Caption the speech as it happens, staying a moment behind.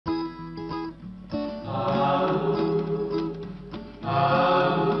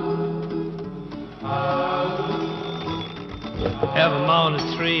Have him on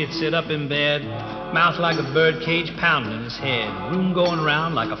at 3, he'd sit up in bed, mouth like a birdcage pounding in his head, room going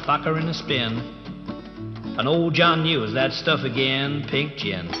round like a fucker in a spin. And old John knew it was that stuff again, pink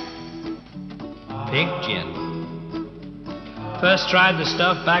gin. Pink gin. First tried the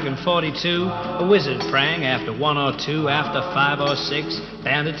stuff back in 42, a wizard prang after 1 or 2, after 5 or 6,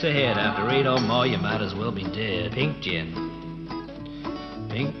 bandits ahead, after 8 or more, you might as well be dead. Pink gin.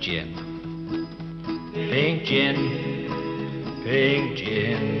 Pink gin. Pink gin. Pink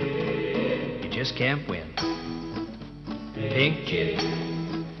gin. You just can't win. Pink gin.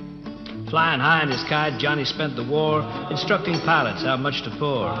 Flying high in his kite, Johnny spent the war instructing pilots how much to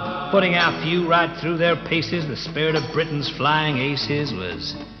pour. Putting our few right through their paces, the spirit of Britain's flying aces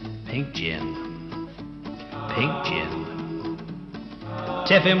was pink gin. Pink gin.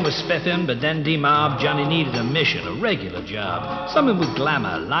 Tiffin was spiffin', but then demobbed. Johnny needed a mission, a regular job. Something with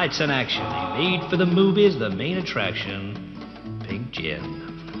glamour, lights and action. He made for the movies the main attraction. Pink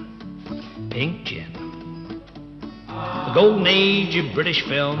gin. Pink gin. The golden age of British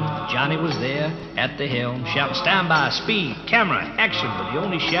film. Johnny was there at the helm, shouting, stand by, speed, camera, action. But the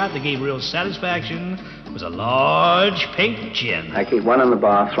only shot that gave real satisfaction was a large pink gin. I keep one in the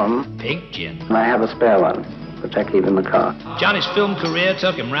bathroom. Pink gin. And I have a spare one, which I keep in the car. Johnny's film career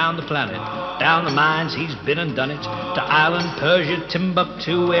took him round the planet. Down the mines, he's been and done it. To Ireland, Persia,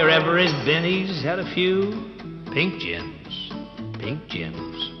 Timbuktu, wherever he's been, he's had a few pink gins. Pink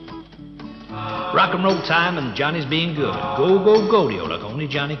gins. Rock and roll time and Johnny's being good. Go, Gaudioz like only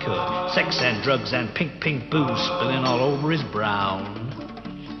Johnny could. Sex and drugs and pink booze spilling all over his brown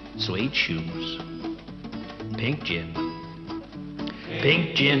suede shoes. Pink gin.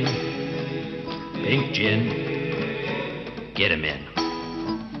 Pink gin. Pink gin. Get him in.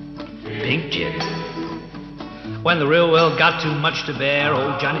 Pink gin. When the real world got too much to bear,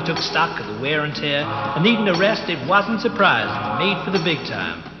 old Johnny took stock of the wear and tear. And needing a rest, it wasn't surprising. Made for the big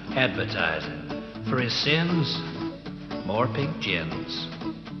time. Advertising. For his sins, more pink gins.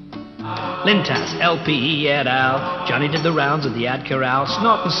 Lintas, LPE, et al. Johnny did the rounds of the ad corral,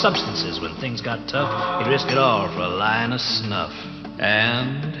 snorting substances when things got tough. He'd risk it all for a line of snuff.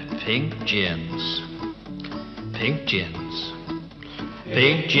 And pink gins. Pink gins.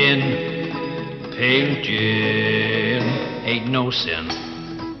 Pink gin. Pink gin. Ain't no sin.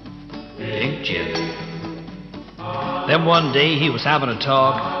 Pink gin. Then one day he was having a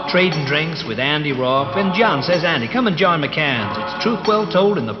talk, trading drinks with Andy Rourke. And John says, Andy, come and join McCann's. It's truth well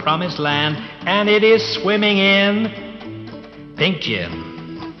told in the promised land, and it is swimming in pink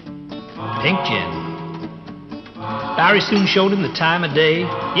gin. Pink gin. Barry soon showed him the time of day.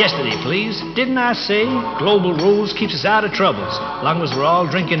 Yesterday, please. Didn't I say? Global rules keeps us out of troubles, long as we're all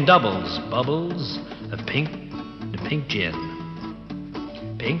drinking doubles. Bubbles of pink gin.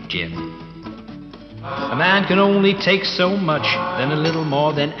 Pink gin. A man can only take so much, then a little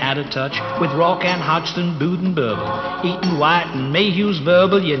more, then add a touch. With Rourke and Hodgson, Bood and Burble, Eaton White and Mayhew's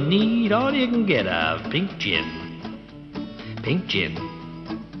verbal, you need all you can get of pink gin. Pink gin.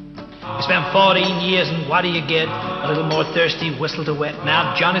 You spent 14 years and what do you get? A little more thirsty whistle to wet.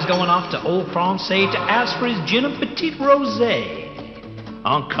 Now Johnny's going off to Old Francais to ask for his gin of Petite Rosé.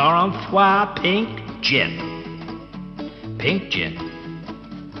 Encore une fois, pink gin. Pink gin.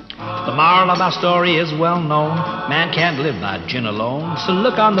 The moral of our story is well known. Man can't live by gin alone. So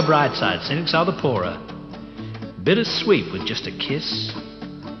look on the bright side, cynics are the poorer. Bittersweet with just a kiss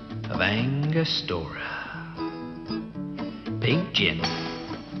of Angostura. Pink gin.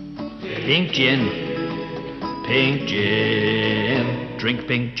 Pink gin. Pink gin. Drink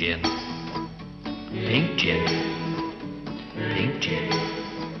pink gin. Pink gin. Pink gin.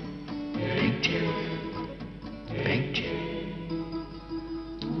 Pink gin. Pink gin.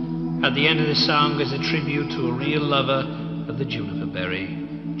 At the end of this song is a tribute to a real lover of the juniper berry,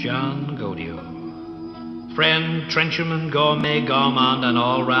 John Gaudioz. Friend, trencherman, gourmet, gourmand, and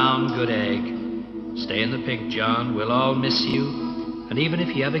all-round good egg. Stay in the pink, John, we'll all miss you. And even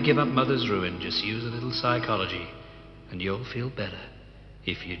if you ever give up mother's ruin, just use a little psychology, and you'll feel better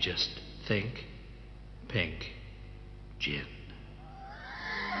if you just think pink gin.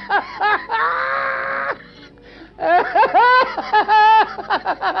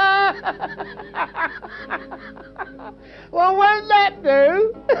 Well, won't that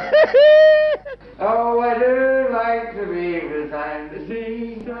do? Oh,